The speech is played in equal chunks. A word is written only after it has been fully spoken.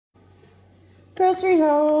grocery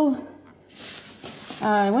haul.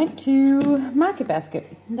 I went to Market Basket.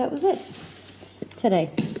 That was it today.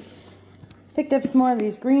 Picked up some more of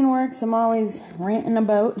these Greenworks I'm always ranting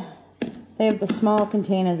about. They have the small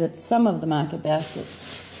containers at some of the Market Baskets.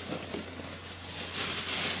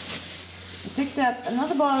 I picked up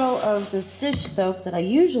another bottle of this dish soap that I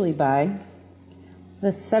usually buy. The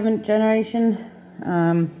 7th generation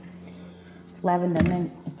lavender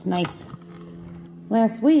mint. It's nice.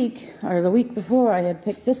 Last week, or the week before, I had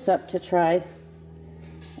picked this up to try,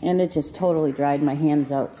 and it just totally dried my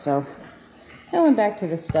hands out, so I went back to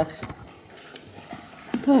this stuff.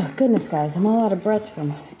 Oh, goodness, guys, I'm all out of breath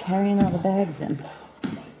from carrying all the bags in.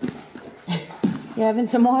 You having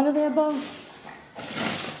some water there, Bo?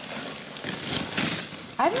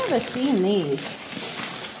 I've never seen these.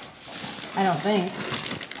 I don't think.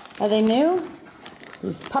 Are they new?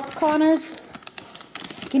 These Popcorners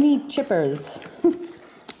Skinny Chippers.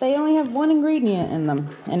 They only have one ingredient in them,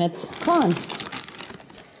 and it's corn.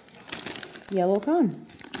 Yellow corn.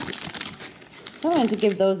 I wanted to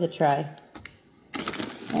give those a try.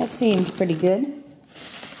 That seemed pretty good.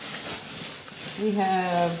 We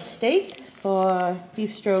have steak for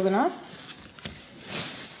beef stroganoff.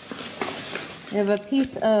 We have a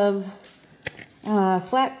piece of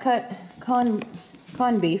flat cut corn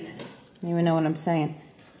beef. I don't even know what I'm saying.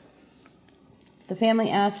 The family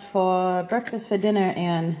asked for breakfast for dinner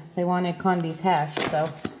and they wanted corned beef hash, so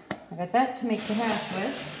I got that to make the hash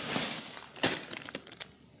with.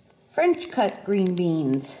 French cut green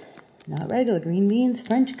beans. Not regular green beans,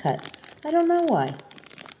 French cut. I don't know why.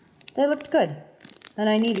 They looked good. And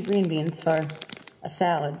I needed green beans for a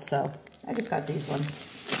salad, so I just got these ones.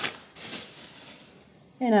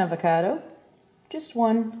 An avocado. Just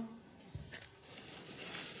one.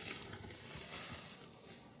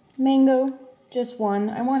 Mango. Just one.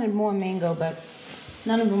 I wanted more mango, but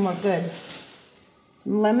none of them were good.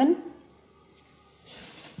 Some lemon.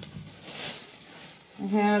 I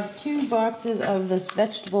have 2 boxes of this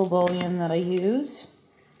vegetable bouillon that I use.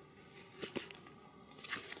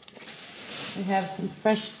 I have some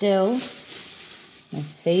fresh dill, my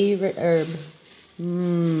favorite herb.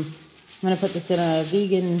 I'm going to put this in a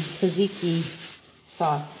vegan tzatziki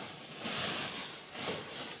sauce.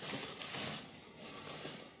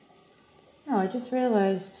 Oh, I just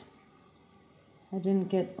realized I didn't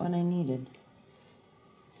get what I needed.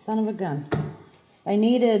 Son of a gun. I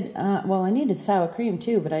needed, well, I needed sour cream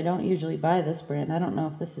too, but I don't usually buy this brand. I don't know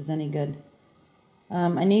if this is any good.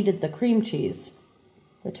 I needed the cream cheese,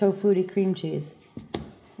 the Tofutti cream cheese,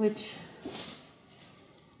 which,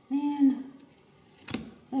 man,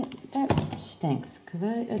 that stinks because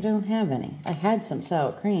I don't have any. I had some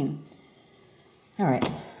sour cream. All right.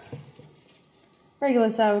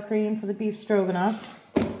 Regular sour cream for the beef stroganoff.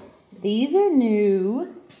 These are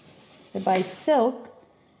new. They're by Silk.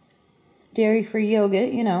 Dairy-free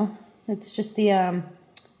yogurt, you know. It's just the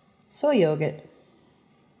soy yogurt.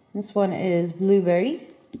 This one is blueberry.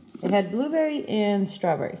 It had blueberry and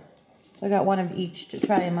strawberry. So I got one of each to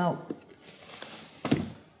try them out.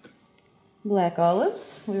 Black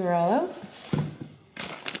olives. We were all out.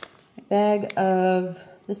 A bag of,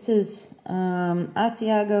 this is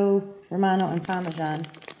Asiago Romano and Parmesan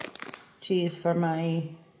cheese for my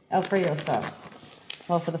Alfredo sauce.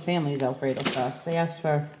 Well, for the family's Alfredo sauce. They asked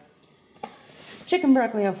for chicken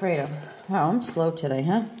broccoli Alfredo. Wow, I'm slow today,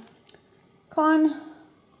 huh? Corn.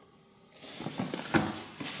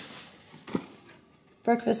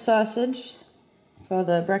 Breakfast sausage for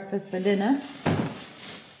the breakfast for dinner.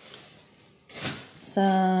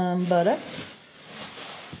 Some butter.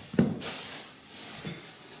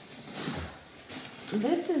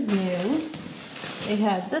 This is new. They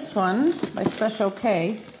had this one by Special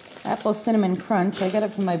K, Apple Cinnamon Crunch. I got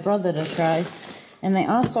it for my brother to try. And they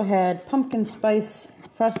also had pumpkin spice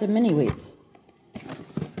frosted mini wheats.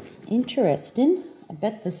 Interesting. I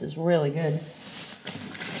bet this is really good.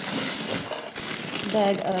 A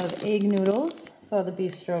bag of egg noodles for the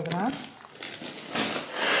beef stroganoff.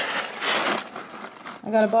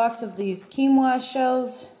 I got a box of these quinoa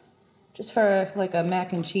shells, just for like a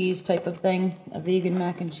mac and cheese type of thing, a vegan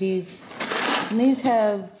mac and cheese. And these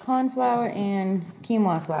have corn flour and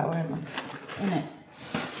quinoa flour in it.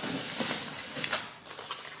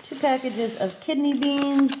 2 packages of kidney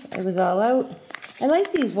beans. I was all out. I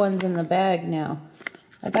like these ones in the bag now.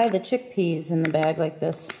 I buy the chickpeas in the bag like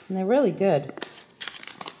this, and they're really good.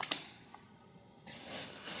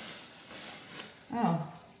 Oh,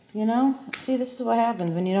 you know, see, this is what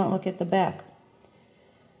happens when you don't look at the back.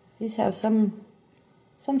 These have some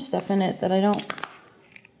stuff in it that I don't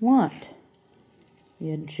want.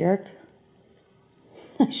 You jerk.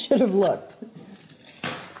 I should have looked.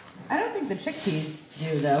 I don't think the chickpeas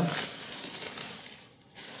do, though.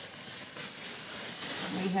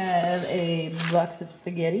 We have a box of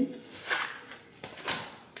spaghetti.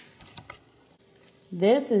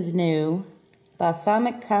 This is new.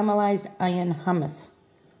 Balsamic caramelized onion hummus.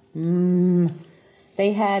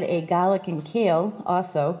 They had a garlic and kale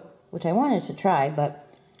also, which I wanted to try, but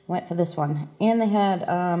went for this one. And they had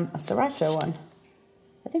a sriracha one.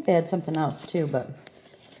 I think they had something else too, but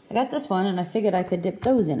I got this one and I figured I could dip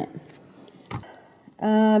those in it.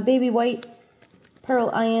 Baby white pearl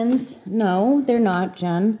onions. No, they're not,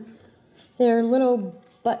 Jen. They're little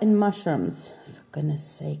button mushrooms. For goodness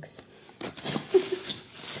sakes.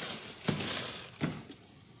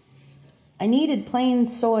 I needed plain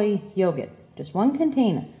soy yogurt. Just one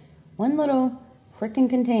container. One little frickin'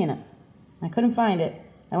 container. I couldn't find it.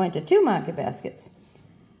 I went to 2 market baskets.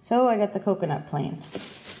 So I got the coconut plain.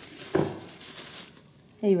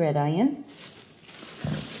 Hey, red onion.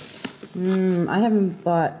 I haven't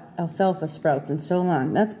bought alfalfa sprouts in so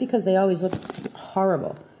long. That's because they always look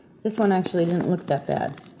horrible. This one actually didn't look that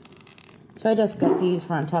bad. So I just got these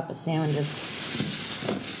for on top of sandwiches.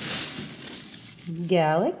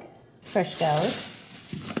 Garlic. Fresh garlic.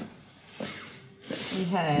 We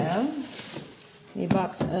have a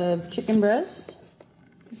box of chicken breast.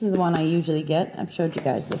 This is the one I usually get. I've showed you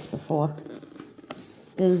guys this before.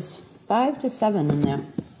 There's 5 to 7 in there.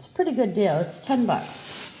 It's a pretty good deal. It's $10.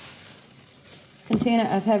 Container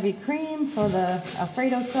of heavy cream for the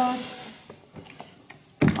Alfredo sauce.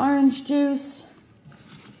 Orange juice.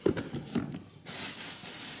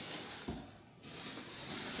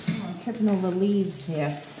 Oh, I'm tripping over leaves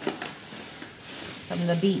here. From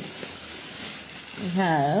the beets. We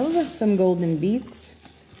have some golden beets.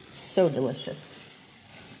 So delicious.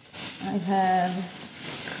 I have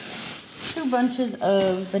 2 bunches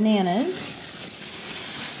of bananas.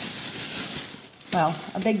 Well,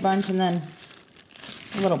 a big bunch and then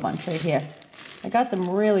a little bunch right here. I got them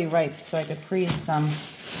really ripe so I could freeze some.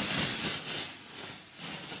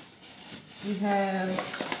 We have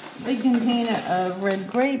a big container of red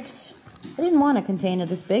grapes. I didn't want a container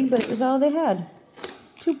this big, but it was all they had.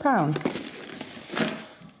 2 pounds.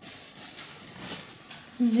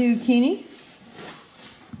 Zucchini.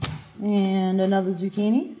 And another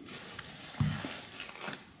zucchini.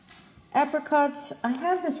 Apricots. I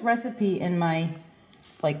have this recipe in my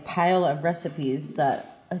pile of recipes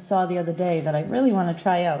that I saw the other day that I really want to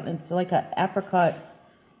try out. It's like an apricot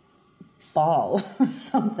ball or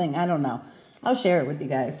something. I don't know. I'll share it with you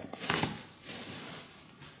guys.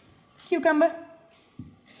 Cucumber.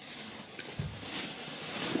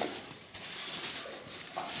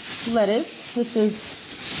 Lettuce. This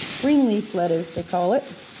is green leaf lettuce, they call it.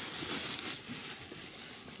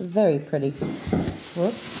 Very pretty.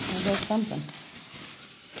 Whoops, there's something.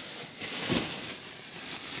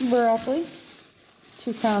 Broccoli.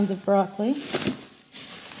 2 pounds of broccoli.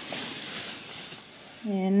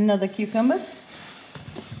 And another cucumber.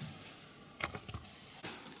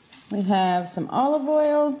 We have some olive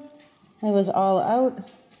oil. It was all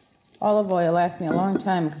out. Olive oil lasts me a long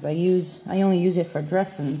time because I only use it for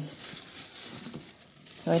dressings.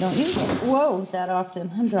 So I don't use it, whoa, that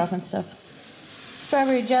often. I'm dropping stuff.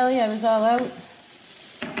 Strawberry jelly, I was all out.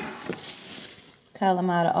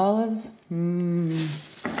 Kalamata olives.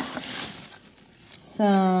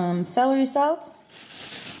 Some celery salt.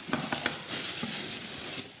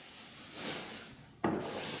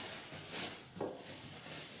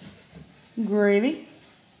 Gravy.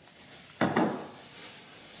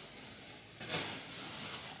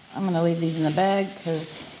 I'm going to leave these in the bag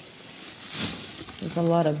because there's a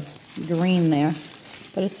lot of green there.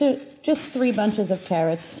 But it's just 3 bunches of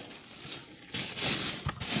carrots.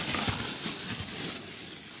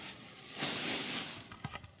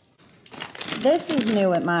 This is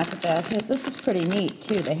new at Market Basket. This is pretty neat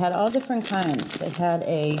too. They had all different kinds. They had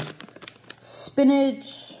a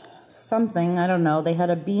spinach something, I don't know. They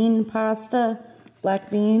had a bean pasta,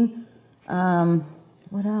 black bean.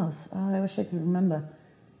 What else? Oh, I wish I could remember.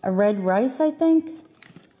 A red rice, I think.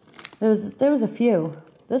 There was a few.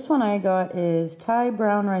 This one I got is Thai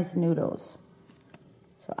brown rice noodles.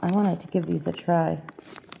 So I wanted to give these a try.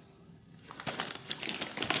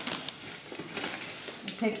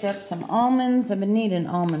 I picked up some almonds. I've been needing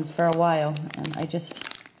almonds for a while, and I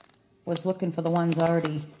just was looking for the ones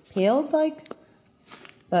already peeled,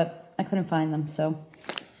 but I couldn't find them, so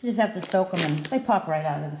you just have to soak them and they pop right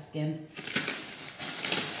out of the skin.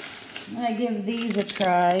 I'm going to give these a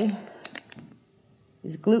try.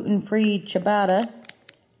 It's gluten-free ciabatta.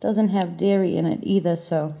 Doesn't have dairy in it either,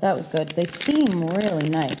 so that was good. They seem really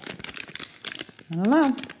nice. I don't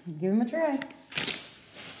know. Give them a try.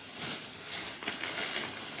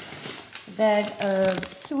 bag of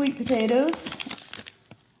sweet potatoes.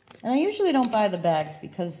 And I usually don't buy the bags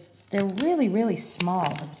because they're really, really small,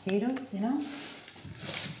 the potatoes, you know?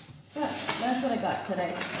 But that's what I got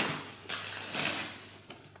today.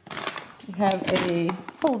 We have a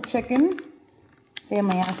whole chicken.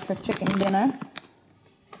 Family asked for chicken dinner.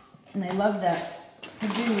 And they love that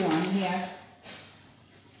Perdue one here.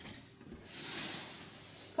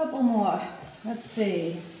 Couple more. Let's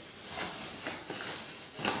see.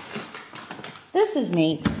 This is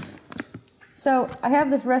neat. So I have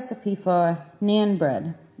this recipe for naan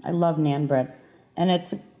bread. I love naan bread. And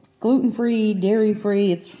it's gluten-free,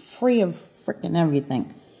 dairy-free. It's free of frickin'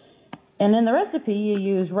 everything. And in the recipe, you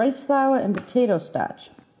use rice flour and potato starch.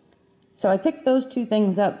 So I picked those two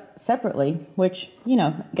things up separately, which, you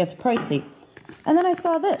know, gets pricey. And then I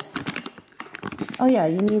saw this. Oh yeah,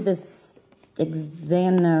 you need this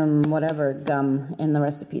Xanum whatever gum in the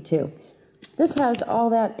recipe too. This has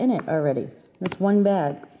all that in it already. This one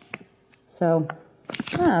bag. So,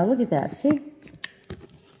 look at that, see?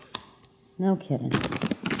 No kidding.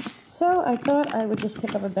 So I thought I would just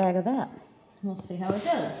pick up a bag of that. We'll see how it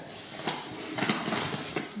does.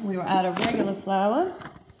 We were out of regular flour.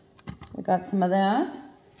 We got some of that.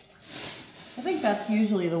 I think that's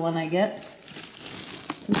usually the one I get.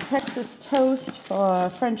 Some Texas toast for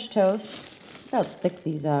French toast. Look how thick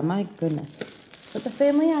these are, my goodness. What the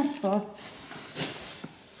family asked for.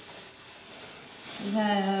 We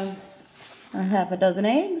have a half a dozen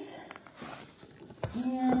eggs.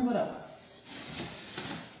 And what else?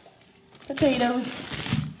 Potatoes.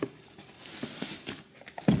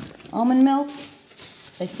 Almond milk.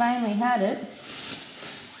 They finally had it.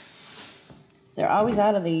 They're always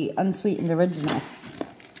out of the unsweetened original.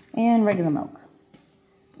 And regular milk.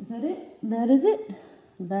 Is that it? That is it.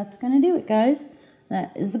 That's going to do it, guys.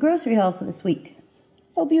 That is the grocery haul for this week.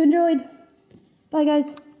 Hope you enjoyed. Bye,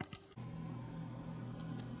 guys.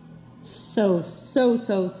 So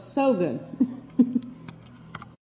good.